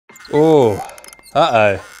Oh,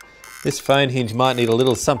 uh-oh. This phone hinge might need a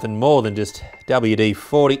little something more than just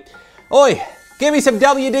WD-40. Oi, give me some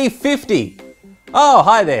WD-50. Oh,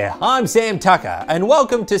 hi there, I'm Sam Tucker, and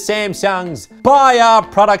welcome to Samsung's Buy Our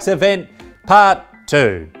Products event, Part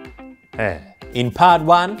 2. In Part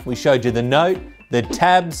 1, we showed you the Note, the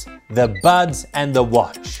tabs, the buds, and the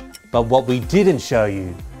watch. But what we didn't show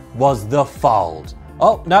you was the Fold.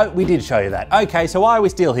 Oh, no, we did show you that. Okay, so why are we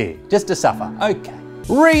still here? Just to suffer, okay.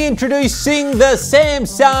 Reintroducing the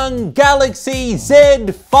Samsung Galaxy Z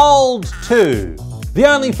Fold 2. The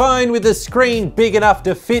only phone with a screen big enough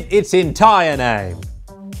to fit its entire name.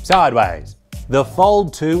 Sideways. The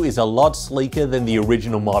Fold 2 is a lot sleeker than the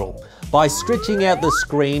original model. By stretching out the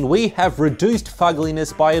screen, we have reduced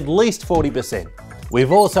fugliness by at least 40%.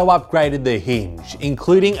 We've also upgraded the hinge,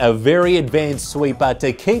 including a very advanced sweeper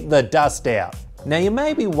to keep the dust out. Now you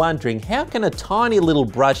may be wondering, how can a tiny little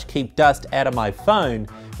brush keep dust out of my phone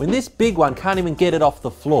when this big one can't even get it off the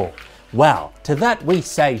floor? Well, to that we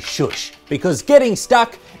say shush, because getting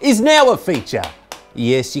stuck is now a feature.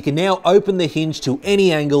 Yes, you can now open the hinge to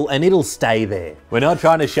any angle and it'll stay there. We're not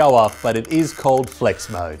trying to show off, but it is called Flex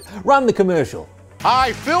Mode. Run the commercial.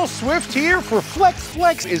 Hi, Phil Swift here for Flex.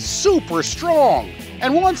 Flex is super strong,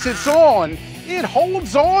 and once it's on, it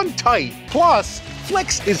holds on tight. Plus,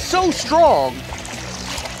 Flex is so strong,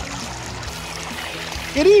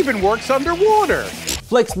 it even works underwater.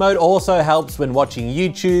 Flex Mode also helps when watching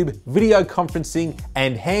YouTube, video conferencing,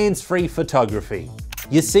 and hands-free photography.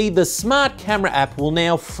 You see, the smart camera app will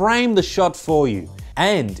now frame the shot for you,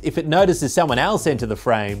 and if it notices someone else enter the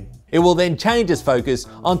frame, it will then change its focus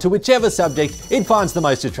onto whichever subject it finds the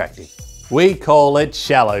most attractive. We call it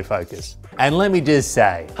shallow focus. And let me just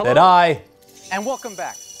say that and welcome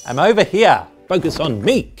back. I'm over here. Focus on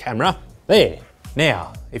me, camera. There.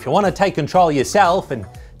 Now, if you want to take control yourself and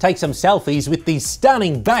take some selfies with these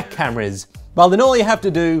stunning back cameras, well then all you have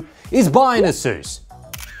to do is buy an Asus.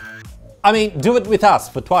 I mean, do it with us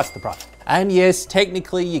for twice the price. And yes,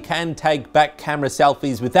 technically you can take back camera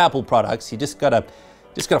selfies with Apple products, you just gotta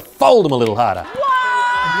fold them a little harder.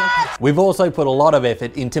 What? We've also put a lot of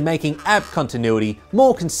effort into making app continuity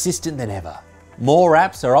more consistent than ever. More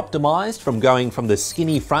apps are optimized from going from the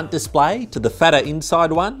skinny front display to the fatter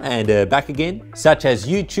inside one and back again, such as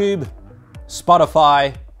YouTube,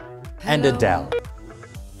 Spotify, and Adele.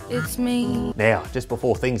 It's me. Now, just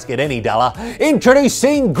before things get any duller,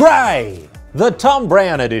 introducing Grey, the Tom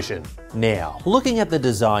Brown edition. Now, looking at the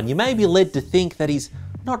design, you may be led to think that he's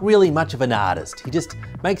not really much of an artist. He just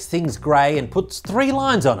makes things grey and puts 3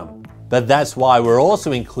 lines on them. But that's why we're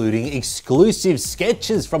also including exclusive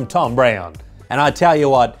sketches from Tom Brown. And I tell you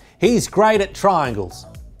what, he's great at triangles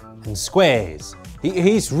and squares.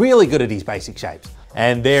 He's really good at his basic shapes.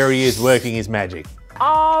 And there he is working his magic.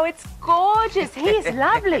 Oh, it's gorgeous. He's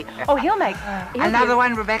lovely. Oh, he'll another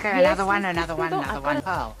one, Rebecca, yes, another one.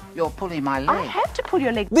 Oh, you're pulling my leg. I have to pull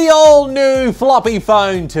your leg. The all-new Floppy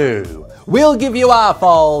Phone 2. We'll give you our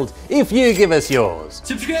Fold if you give us yours.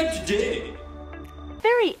 Subscribe today.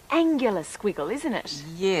 Very angular Squiggle, isn't it?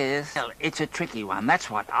 Yes, well, it's a tricky one, that's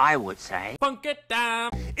what I would say. Punk it down.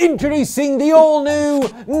 Introducing the all-new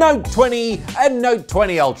Note 20 and Note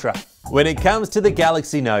 20 Ultra. When it comes to the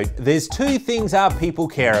Galaxy Note, there's 2 things our people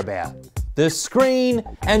care about. The screen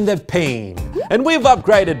and the peen. And we've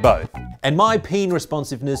upgraded both. And my peen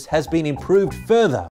responsiveness has been improved further